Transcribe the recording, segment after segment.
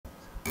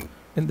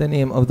In the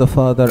name of the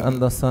Father, and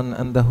the Son,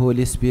 and the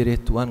Holy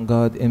Spirit, one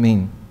God,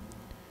 Amen.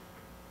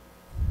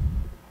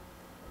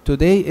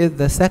 Today is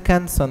the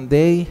second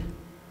Sunday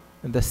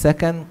in the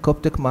second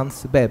Coptic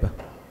month, Baba.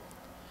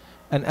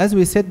 And as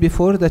we said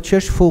before, the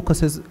Church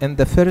focuses in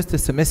the first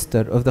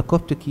semester of the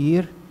Coptic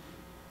year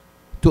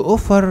to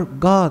offer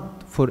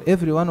God for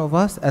every one of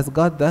us as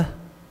God the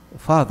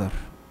Father.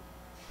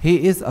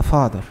 He is a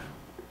Father.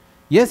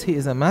 Yes, He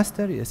is a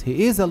Master. Yes,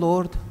 He is a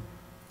Lord.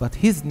 But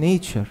His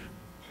nature,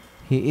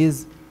 He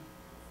is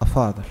a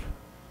Father.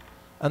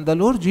 And the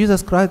Lord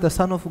Jesus Christ, the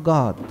Son of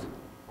God,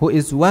 who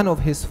is one of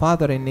His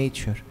Father in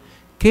nature,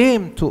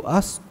 came to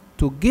us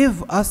to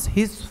give us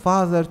His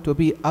Father to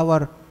be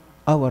our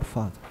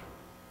Father.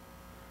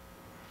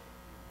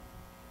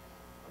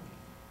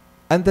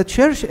 And the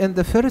Church in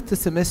the first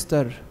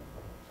semester,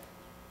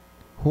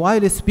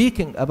 while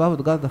speaking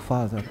about God the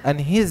Father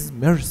and His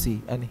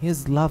mercy and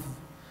His love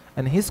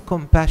and His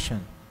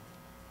compassion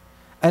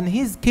and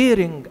His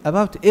caring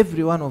about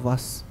every one of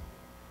us,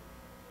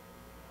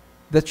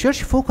 the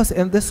Church focused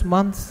in this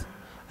month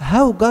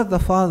how God the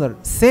Father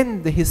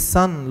sent His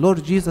Son,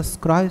 Lord Jesus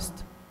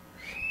Christ,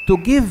 to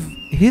give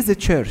His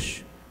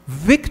Church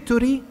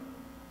victory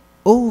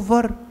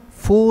over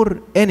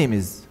 4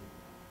 enemies.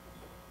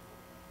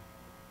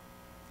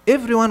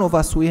 Every one of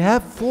us, we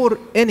have 4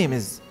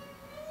 enemies.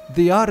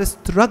 They are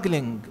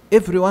struggling,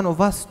 every one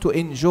of us, to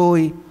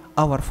enjoy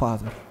our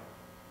Father.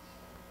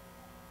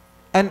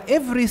 And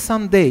every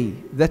Sunday,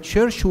 the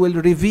Church will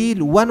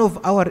reveal one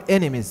of our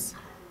enemies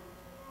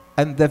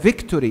and the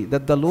victory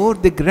that the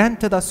Lord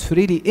granted us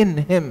freely in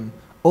Him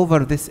over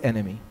this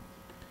enemy.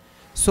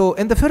 So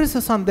in the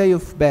first Sunday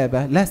of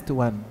Baba, last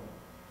one,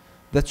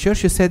 the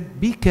Church said,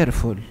 be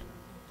careful.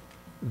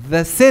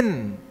 The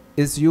sin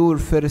is your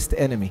first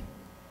enemy.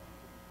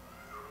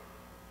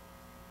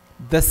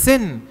 The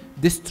sin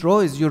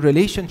destroys your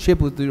relationship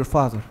with your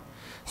Father.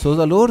 So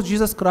the Lord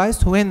Jesus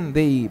Christ, when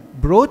they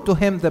brought to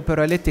Him the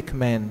paralytic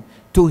man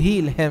to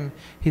heal him,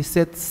 He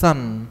said,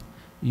 Son,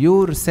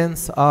 your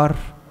sins are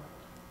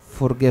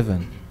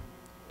forgiven.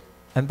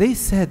 And they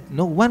said,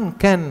 no one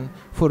can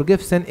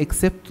forgive sin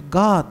except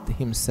God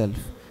Himself.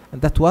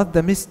 And that was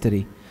the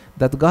mystery,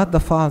 that God the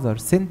Father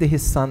sent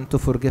His Son to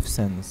forgive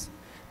sins,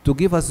 to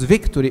give us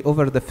victory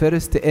over the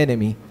first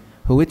enemy,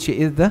 which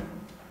is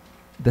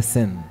the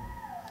sin.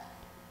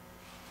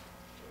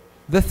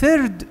 The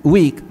third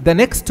week, the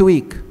next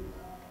week,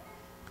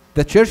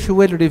 the Church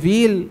will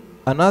reveal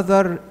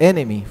another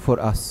enemy for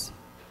us,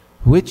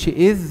 which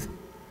is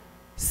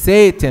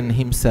Satan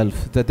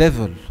himself, the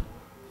devil.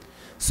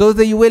 So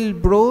they will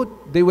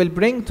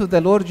bring to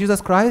the Lord Jesus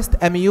Christ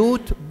a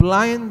mute,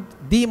 blind,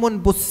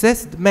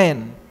 demon-possessed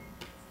man.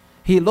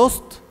 He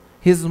lost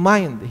his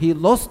mind. He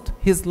lost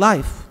his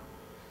life.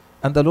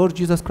 And the Lord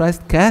Jesus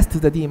Christ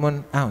cast the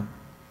demon out.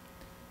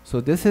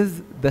 So this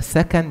is the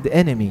second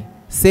enemy,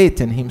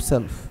 Satan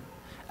himself.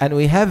 And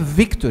we have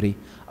victory.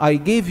 I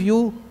gave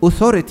you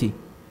authority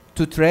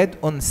to tread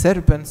on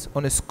serpents,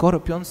 on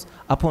scorpions,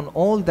 upon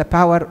all the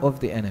power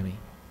of the enemy.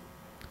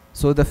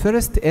 So the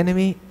first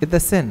enemy is the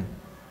sin.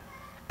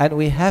 And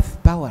we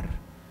have power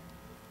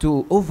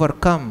to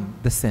overcome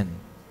the sin.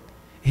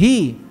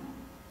 He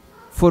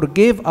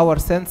forgave our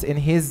sins in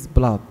His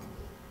blood.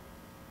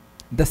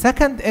 The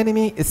second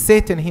enemy is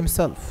Satan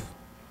himself.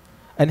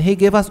 And He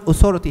gave us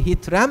authority. He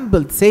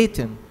trampled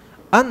Satan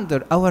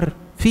under our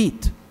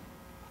feet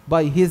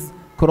by His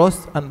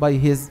cross and by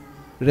His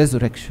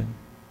resurrection.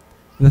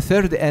 The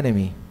third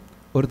enemy,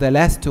 or the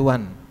last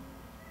one,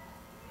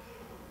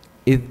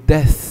 is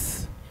death.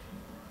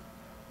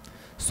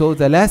 So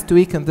the last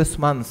week in this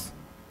month,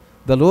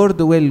 the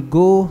Lord will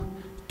go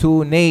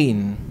to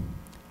Nain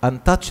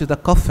and touch the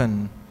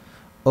coffin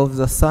of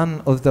the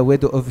son of the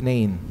widow of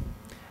Nain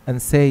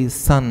and say,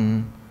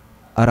 Son,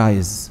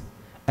 arise.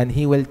 And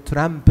He will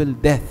trample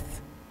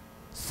death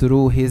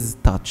through His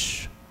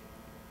touch.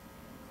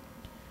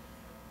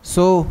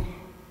 So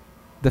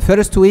the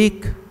first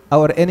week,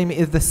 our enemy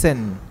is the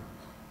sin,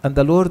 and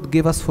the Lord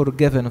gave us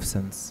forgiven of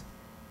sins.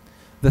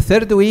 The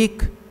third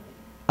week,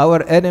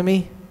 our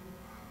enemy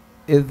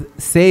is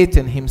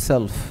Satan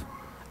himself,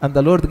 and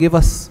the Lord gave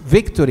us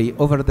victory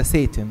over the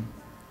Satan.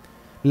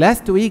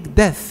 Last week,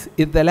 death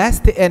is the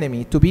last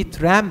enemy to be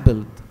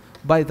trampled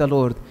by the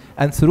Lord,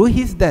 and through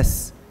His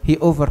death, He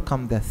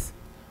overcome death.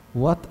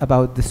 What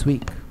about this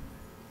week?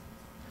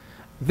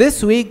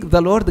 This week, the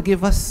Lord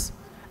gave us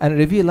and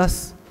reveal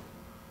us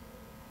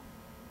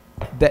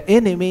the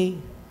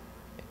enemy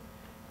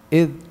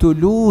is to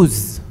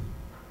lose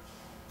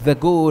the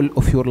goal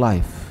of your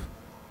life,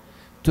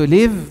 to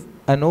live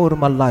a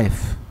normal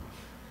life,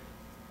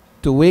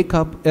 to wake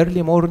up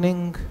early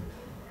morning,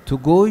 to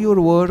go your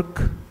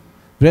work,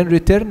 then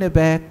return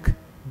back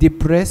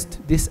depressed,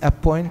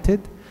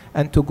 disappointed,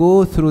 and to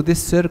go through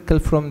this circle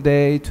from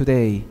day to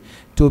day,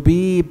 to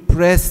be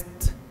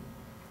pressed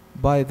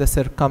by the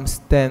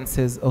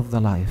circumstances of the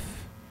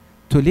life,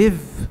 to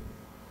live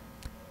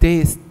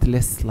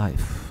tasteless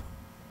life.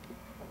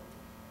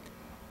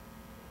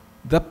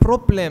 The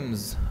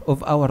problems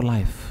of our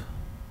life.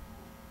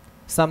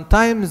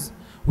 Sometimes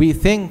we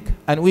think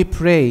and we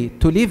pray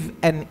to live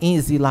an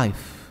easy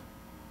life.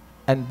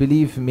 And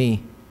believe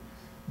me,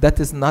 that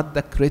is not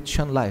the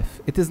Christian life.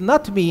 It does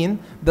not mean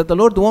that the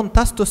Lord wants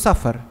us to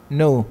suffer.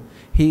 No,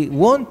 He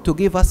wants to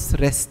give us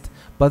rest.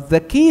 But the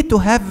key to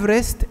have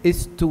rest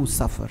is to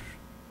suffer.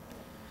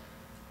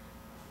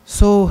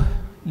 So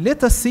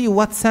let us see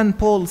what St.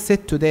 Paul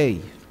said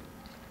today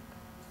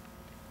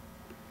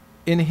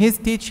in his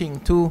teaching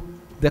to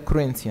the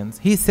Corinthians.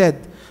 He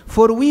said,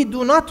 "For we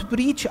do not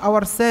preach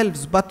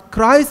ourselves, but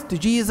Christ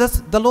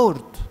Jesus the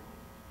Lord."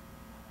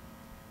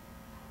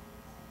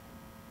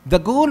 The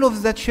goal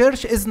of the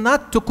church is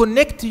not to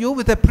connect you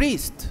with a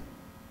priest.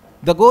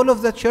 The goal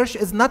of the church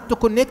is not to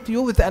connect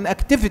you with an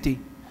activity.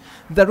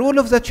 The role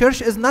of the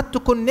church is not to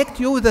connect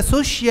you with the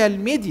social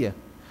media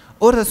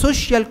or the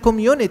social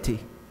community.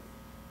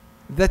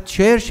 The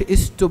church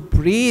is to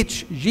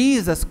preach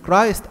Jesus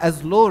Christ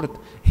as Lord.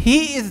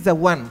 He is the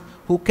one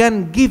who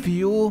can give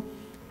you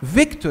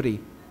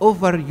victory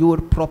over your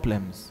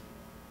problems.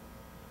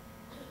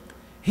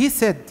 He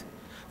said,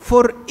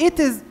 "For it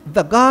is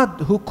the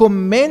God who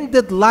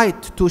commanded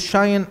light to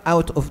shine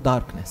out of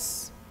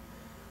darkness."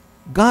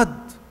 God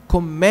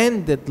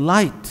commanded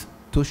light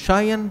to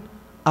shine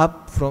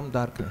up from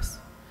darkness.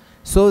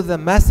 So the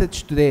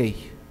message today,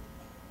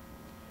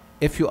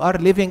 if you are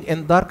living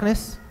in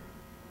darkness,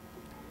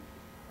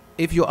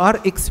 if you are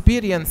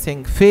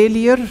experiencing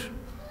failure,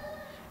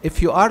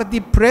 if you are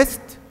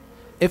depressed,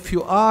 if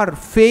you are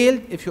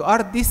failed, if you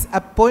are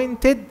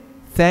disappointed,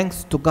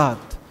 thanks to God.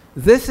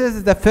 This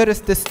is the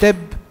first step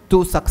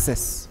to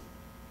success.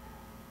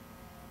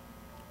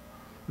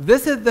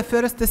 This is the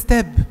first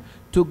step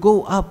to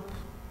go up.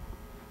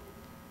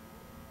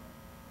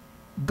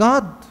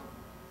 God,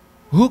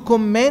 who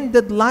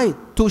commanded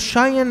light to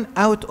shine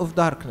out of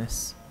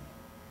darkness,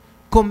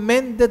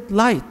 commanded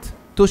light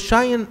to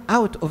shine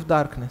out of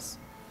darkness.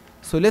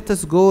 So let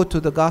us go to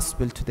the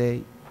gospel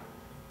today.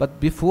 But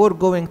before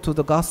going to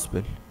the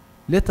gospel,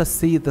 let us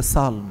see the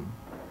psalm.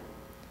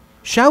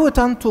 "Shout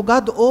unto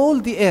God all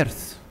the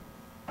earth.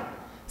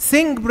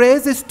 Sing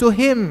praises to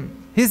him,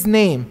 his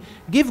name.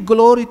 Give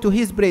glory to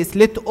his praise.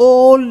 Let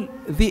all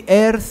the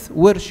earth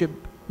worship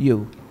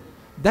you."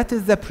 That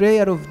is the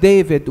prayer of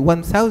David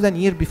 1,000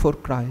 years before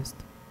Christ.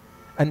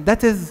 And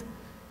that is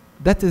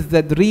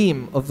the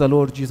dream of the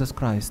Lord Jesus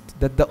Christ,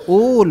 that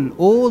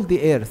all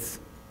the earth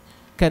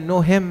can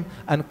know him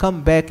and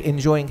come back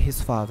enjoying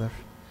his Father.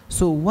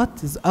 So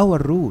what is our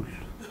rule?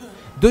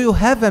 Do you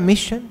have a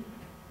mission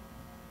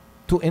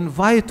to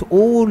invite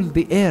all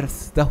the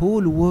earth, the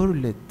whole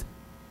world,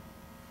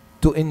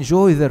 to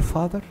enjoy their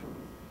Father?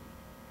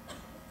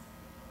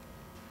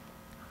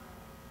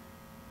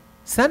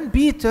 St.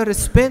 Peter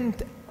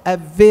spent a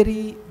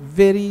very,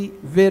 very,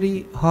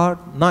 very hard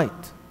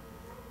night.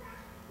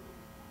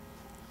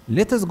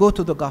 Let us go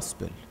to the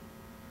gospel.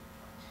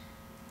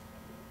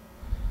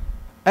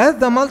 As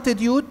the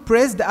multitude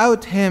pressed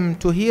out him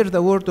to hear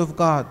the word of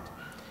God,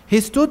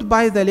 he stood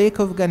by the lake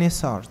of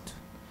Gennesaret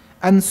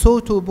and saw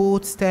two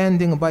boats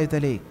standing by the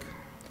lake.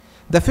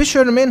 The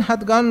fishermen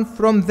had gone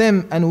from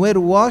them and were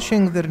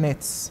washing their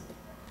nets.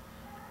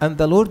 And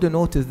the Lord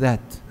noticed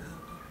that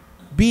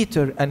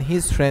Peter and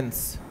his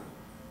friends,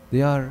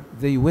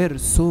 they were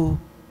so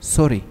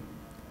sorry.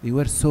 They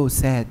were so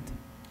sad.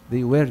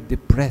 They were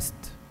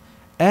depressed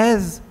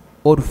as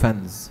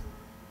orphans.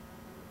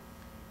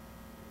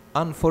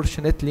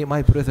 Unfortunately,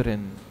 my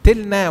brethren,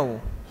 till now,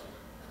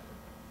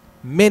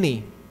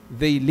 many,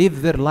 they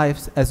live their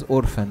lives as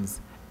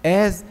orphans,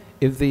 as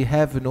if they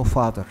have no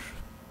father.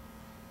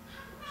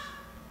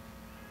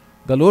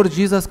 The Lord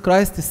Jesus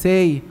Christ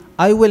say,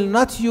 "I will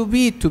not you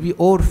be to be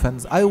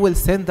orphans. I will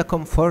send the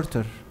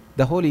Comforter,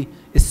 the Holy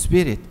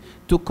Spirit,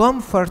 to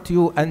comfort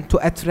you and to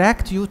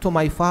attract you to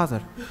my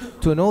Father,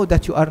 to know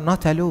that you are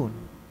not alone."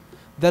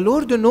 The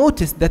Lord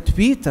noticed that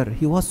Peter,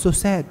 he was so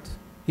sad.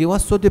 He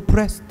was so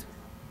depressed.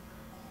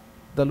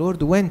 The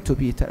Lord went to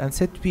Peter and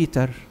said,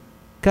 "Peter,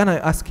 can I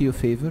ask you a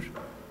favor?"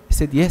 He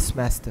said, "Yes,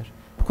 Master,"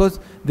 because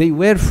they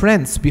were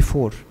friends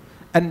before.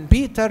 And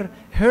Peter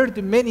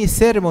heard many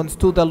sermons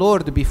to the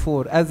Lord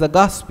before, as the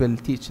gospel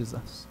teaches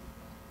us.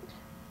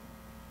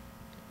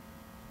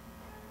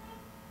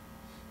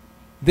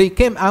 They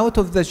came out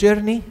of the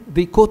journey,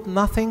 they caught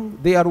nothing,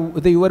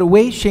 they were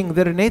washing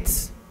their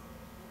nets.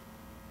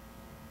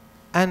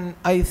 And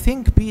I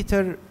think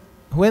Peter,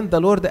 when the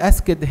Lord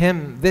asked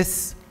him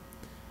this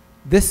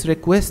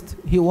request,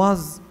 he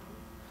was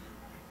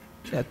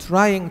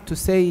trying to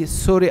say,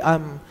 "Sorry,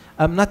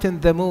 I'm not in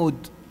the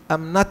mood.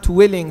 I'm not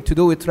willing to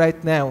do it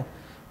right now."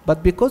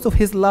 But because of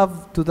his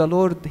love to the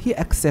Lord, he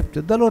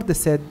accepted. The Lord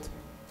said,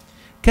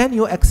 "Can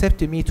you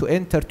accept me to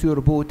enter to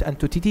your boat and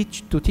to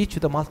teach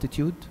the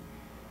multitude?"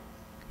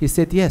 He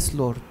said, "Yes,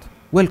 Lord,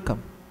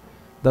 welcome."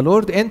 The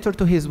Lord entered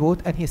to his boat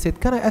and he said,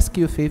 "Can I ask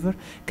you a favor?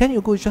 Can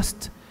you go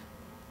just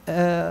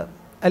a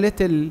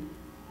little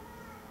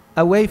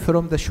away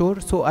from the shore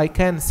so I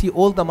can see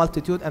all the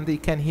multitude and they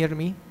can hear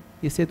me?"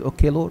 He said,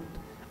 "Okay, Lord."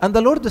 And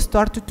the Lord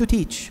started to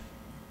teach.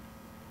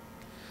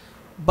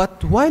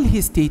 But while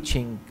he's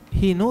teaching,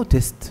 he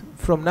noticed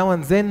from now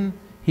and then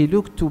he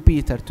looked to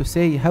Peter to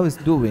say, how is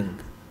doing?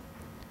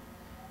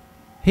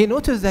 He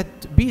noticed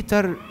that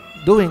Peter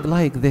doing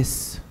like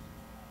this,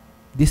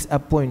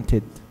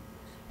 disappointed.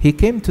 He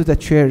came to the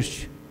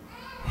church.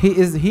 He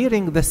is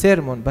hearing the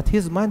sermon, but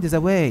his mind is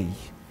away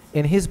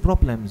in his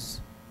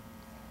problems,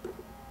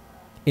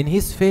 in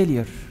his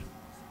failure,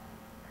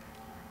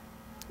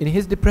 in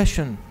his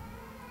depression.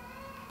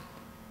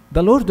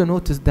 The Lord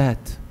noticed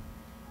that.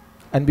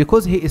 And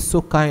because he is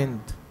so kind,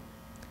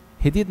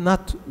 he did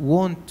not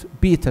want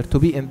Peter to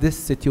be in this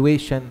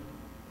situation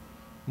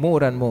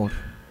more and more.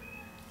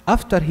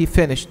 After he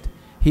finished,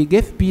 he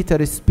gave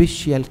Peter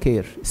special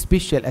care,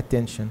 special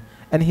attention.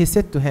 And he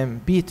said to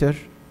him, Peter,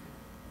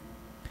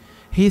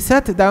 he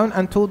sat down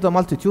and told the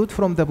multitude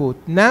from the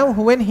boat. Now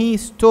when he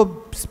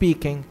stopped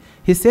speaking,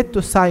 he said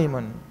to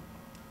Simon,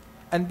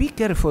 and be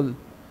careful,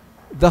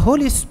 the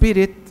Holy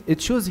Spirit,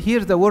 it shows here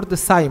the word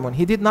Simon.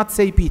 He did not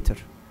say Peter.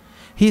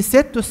 He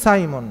said to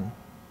Simon,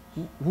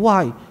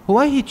 why?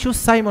 Why he chose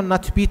Simon,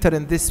 not Peter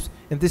in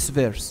this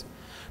verse?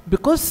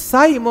 Because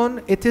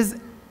Simon, it is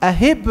a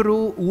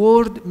Hebrew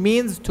word,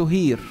 means to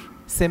hear.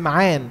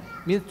 Sim'an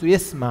means to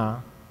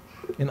yasma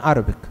in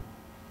Arabic.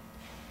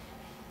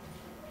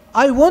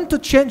 I want to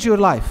change your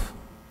life.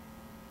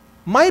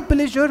 My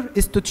pleasure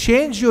is to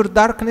change your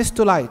darkness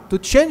to light, to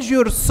change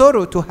your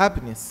sorrow to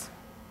happiness.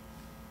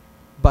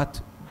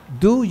 But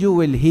do you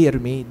will hear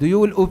me? Do you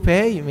will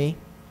obey me?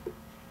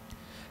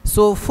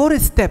 So 4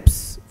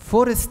 steps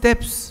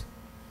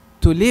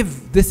to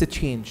live this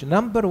change.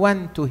 Number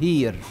 1, to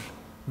hear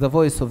the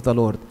voice of the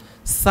Lord.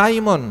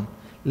 Simon,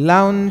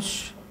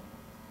 launch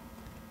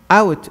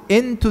out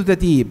into the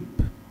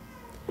deep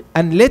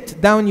and let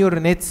down your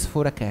nets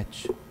for a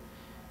catch.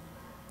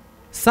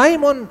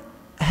 Simon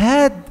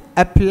had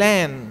a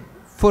plan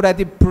for a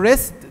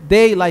depressed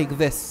day like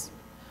this.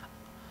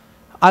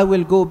 I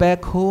will go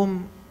back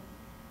home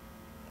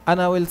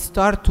and I will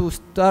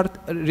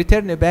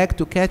return back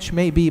to catch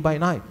maybe by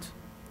night.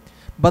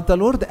 But the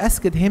Lord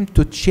asked him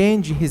to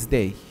change his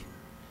day,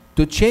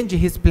 to change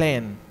his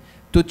plan,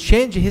 to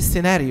change his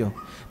scenario,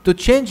 to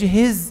change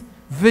his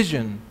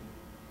vision.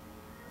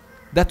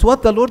 That's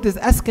what the Lord is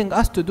asking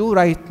us to do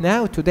right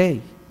now,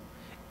 today.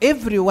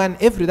 Every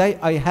day,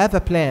 I have a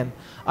plan.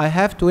 I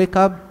have to wake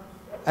up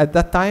at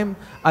that time.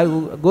 I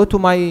will go to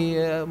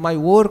my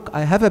work.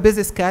 I have a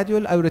busy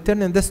schedule. I will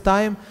return in this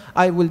time.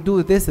 I will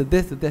do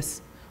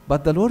this.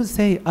 But the Lord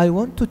say, I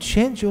want to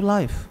change your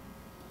life.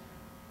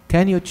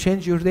 Can you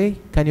change your day?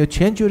 Can you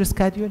change your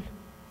schedule?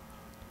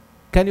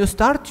 Can you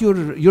start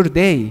your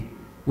day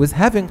with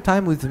having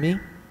time with me?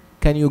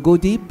 Can you go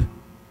deep?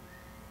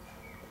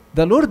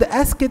 The Lord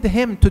asked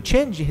him to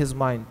change his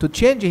mind, to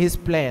change his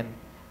plan.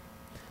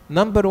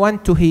 Number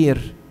 1, to hear.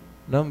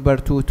 Number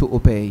 2, to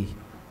obey.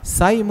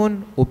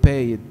 Simon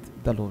obeyed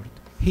the Lord.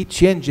 He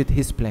changed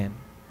his plan.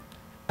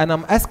 And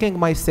I'm asking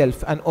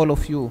myself and all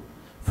of you,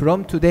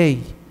 from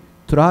today,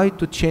 try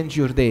to change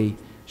your day.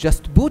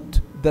 Just put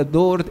the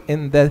Lord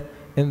in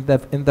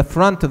the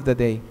front of the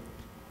day,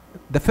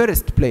 the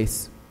first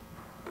place.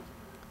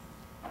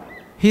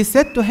 He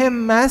said to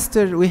him,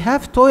 Master, we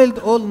have toiled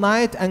all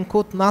night and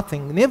caught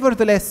nothing.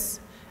 Nevertheless,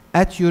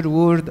 at your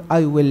word,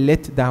 I will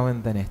let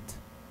down the net.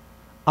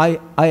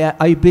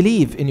 I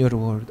believe in your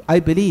word. I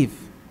believe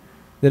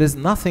there is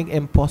nothing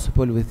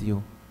impossible with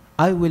you.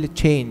 I will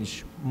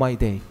change my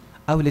day.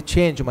 I will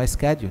change my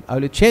schedule. I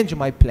will change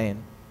my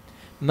plan.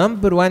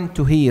 Number 1,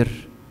 to hear,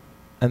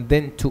 and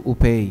then to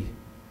obey.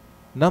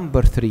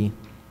 Number 3.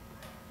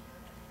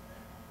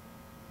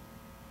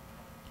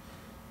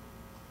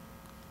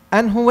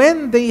 And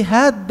when they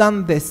had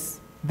done this,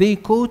 they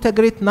caught a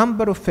great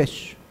number of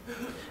fish,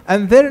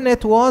 and their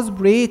net was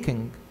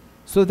breaking.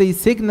 So they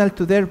signaled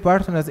to their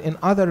partners in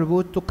other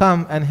boat to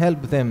come and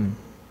help them.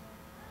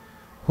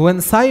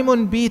 When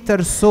Simon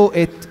Peter saw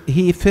it,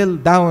 he fell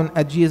down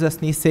at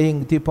Jesus' knees,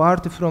 saying,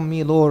 Depart from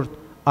me, Lord,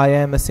 I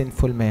am a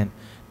sinful man.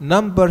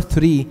 Number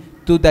 3,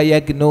 to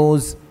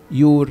diagnose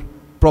your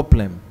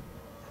problem.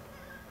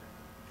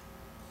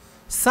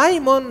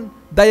 Simon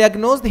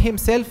diagnosed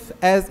himself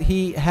as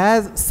he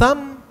has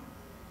some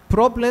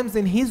problems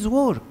in his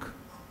work.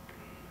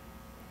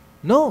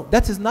 No,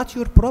 that is not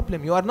your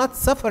problem. You are not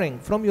suffering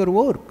from your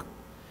work.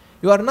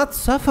 You are not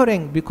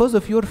suffering because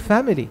of your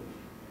family.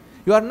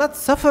 You are not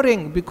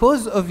suffering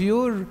because of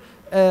your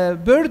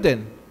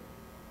burden.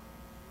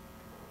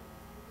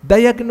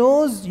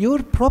 Diagnose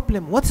your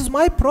problem. What is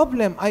my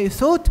problem? I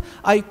thought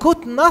I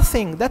caught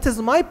nothing. That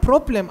is my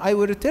problem. I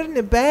will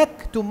return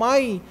back to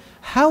my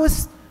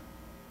house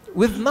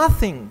with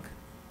nothing.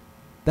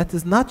 That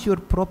is not your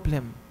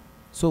problem.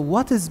 So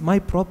what is my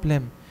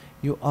problem?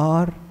 You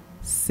are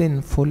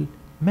sinful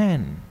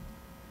man.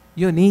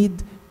 You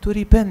need to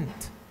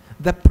repent.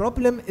 The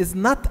problem is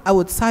not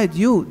outside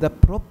you. The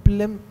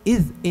problem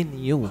is in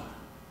you.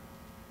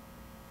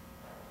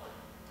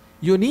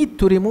 You need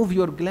to remove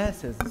your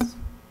glasses.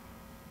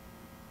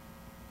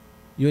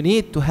 You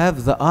need to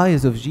have the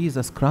eyes of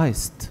Jesus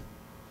Christ.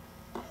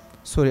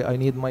 Sorry, I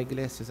need my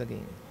glasses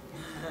again.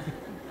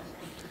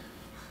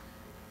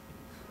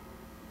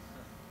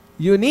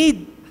 You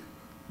need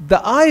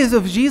the eyes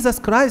of Jesus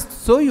Christ,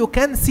 so you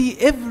can see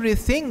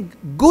everything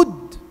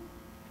good,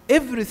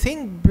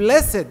 everything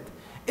blessed,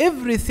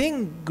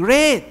 everything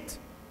great.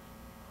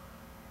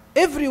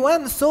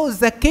 Everyone saw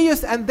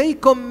Zacchaeus and they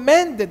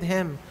commended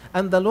him.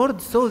 And the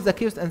Lord saw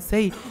Zacchaeus and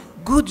say,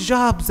 good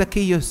job,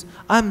 Zacchaeus.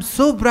 I'm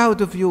so proud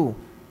of you.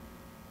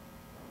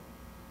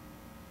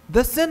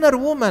 The sinner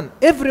woman,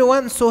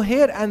 everyone saw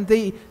her and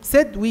they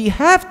said, we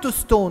have to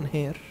stone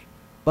her.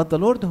 But the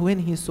Lord, when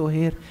he saw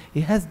her,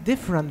 he has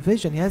different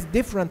vision. He has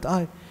different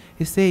eye.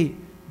 He say,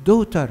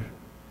 daughter,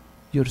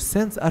 your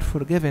sins are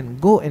forgiven.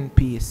 Go in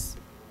peace.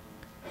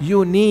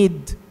 You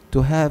need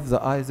to have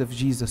the eyes of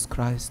Jesus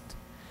Christ.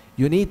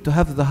 You need to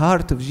have the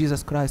heart of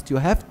Jesus Christ. You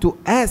have to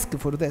ask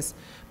for this.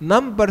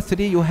 Number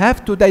 3, you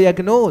have to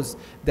diagnose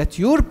that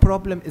your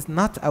problem is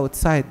not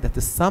outside, that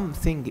is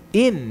something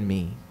in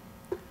me.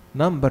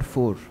 Number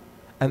 4,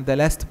 and the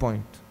last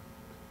point.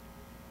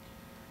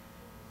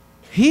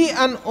 He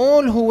and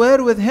all who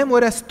were with him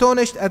were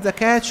astonished at the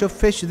catch of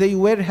fish they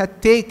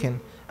had taken,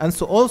 and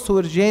so also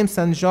were James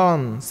and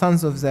John,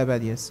 sons of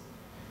Zebedee.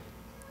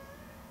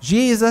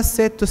 Jesus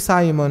said to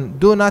Simon,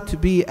 do not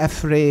be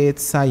afraid,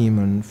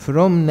 Simon.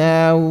 From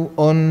now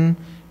on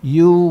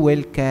you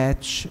will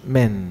catch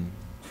men.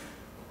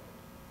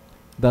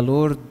 The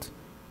Lord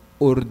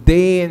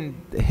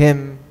ordained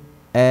him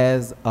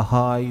as a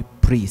high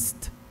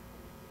priest.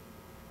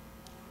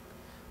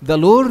 The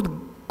Lord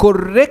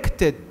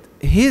corrected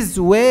his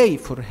way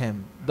for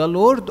him. The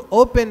Lord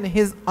opened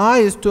his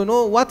eyes to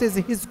know what is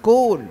his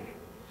goal.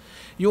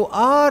 You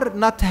are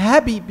not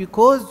happy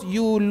because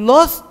you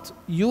lost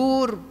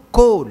your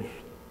call.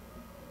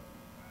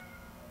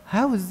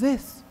 How is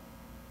this?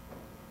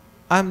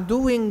 I'm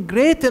doing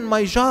great in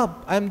my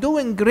job. I'm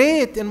doing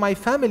great in my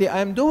family.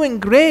 I'm doing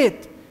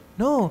great.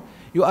 No,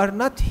 you are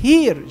not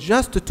here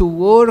just to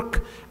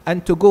work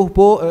and to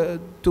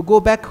go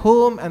back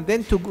home and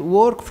then to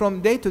work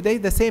from day to day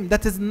the same.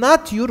 That is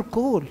not your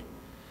call.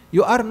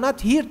 You are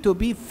not here to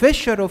be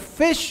fisher of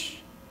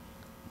fish.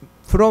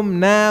 From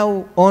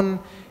now on,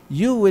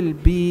 you will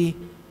be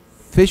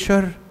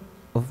fisher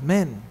of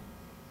men.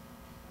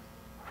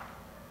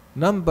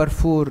 Number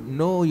 4,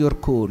 know your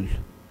call.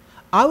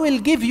 I will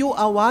give you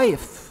a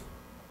wife.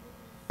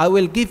 I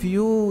will give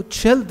you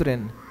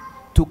children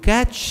to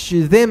catch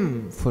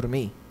them for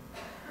me.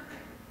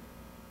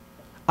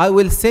 I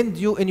will send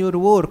you in your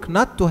work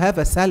not to have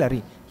a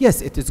salary.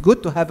 Yes, it is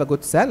good to have a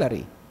good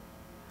salary.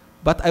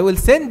 But I will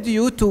send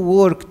you to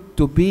work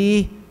to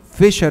be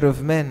fisher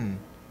of men,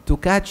 to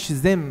catch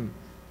them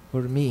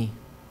for me.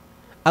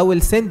 I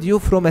will send you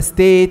from a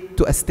state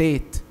to a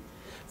state,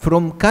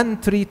 from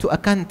country to a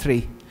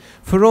country,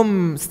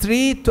 from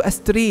street to a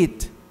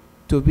street,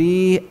 to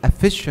be a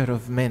fisher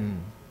of men.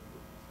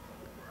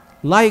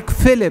 Like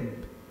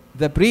Philip,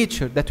 the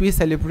preacher that we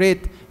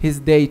celebrate his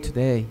day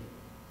today.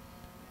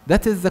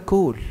 That is the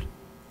call.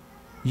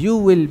 You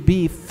will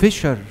be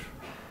fisher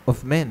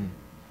of men.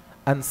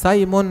 And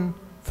Simon,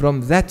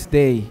 from that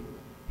day,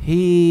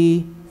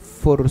 he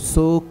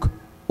forsook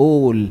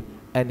all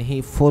and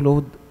he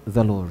followed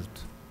the Lord.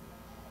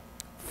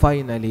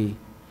 Finally,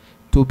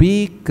 to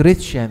be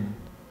Christian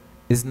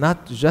is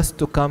not just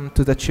to come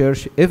to the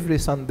church every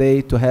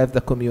Sunday to have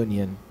the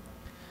communion,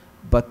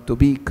 but to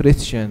be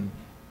Christian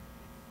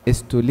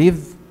is to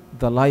live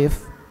the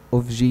life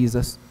of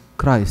Jesus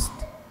Christ,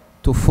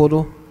 to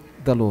follow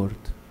the Lord.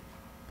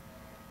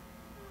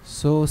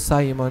 So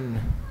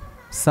Simon,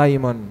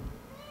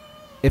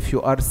 if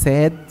you are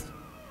sad,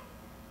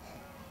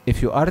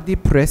 if you are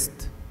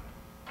depressed,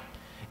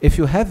 if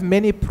you have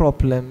many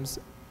problems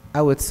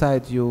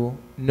outside you,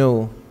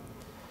 know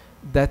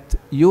that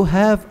you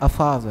have a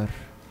Father.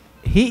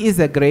 He is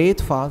a great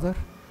Father.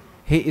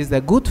 He is a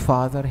good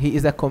Father. He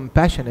is a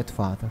compassionate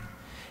Father.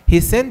 He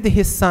sent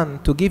his Son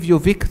to give you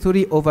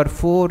victory over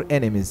 4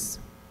 enemies.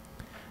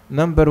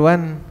 Number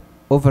 1,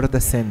 over the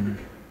sin.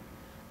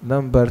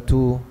 Number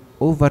 2,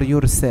 over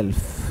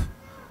yourself,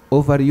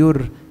 over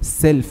your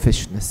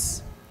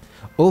selfishness,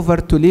 over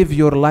to live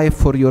your life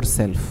for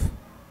yourself.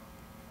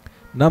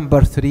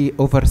 Number 3,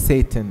 over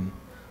Satan.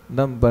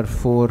 Number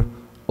 4,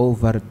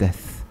 over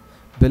death.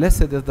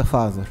 Blessed is the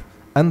Father,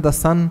 and the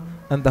Son,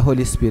 and the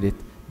Holy Spirit.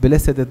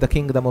 Blessed is the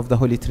kingdom of the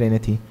Holy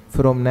Trinity,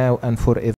 from now and forever.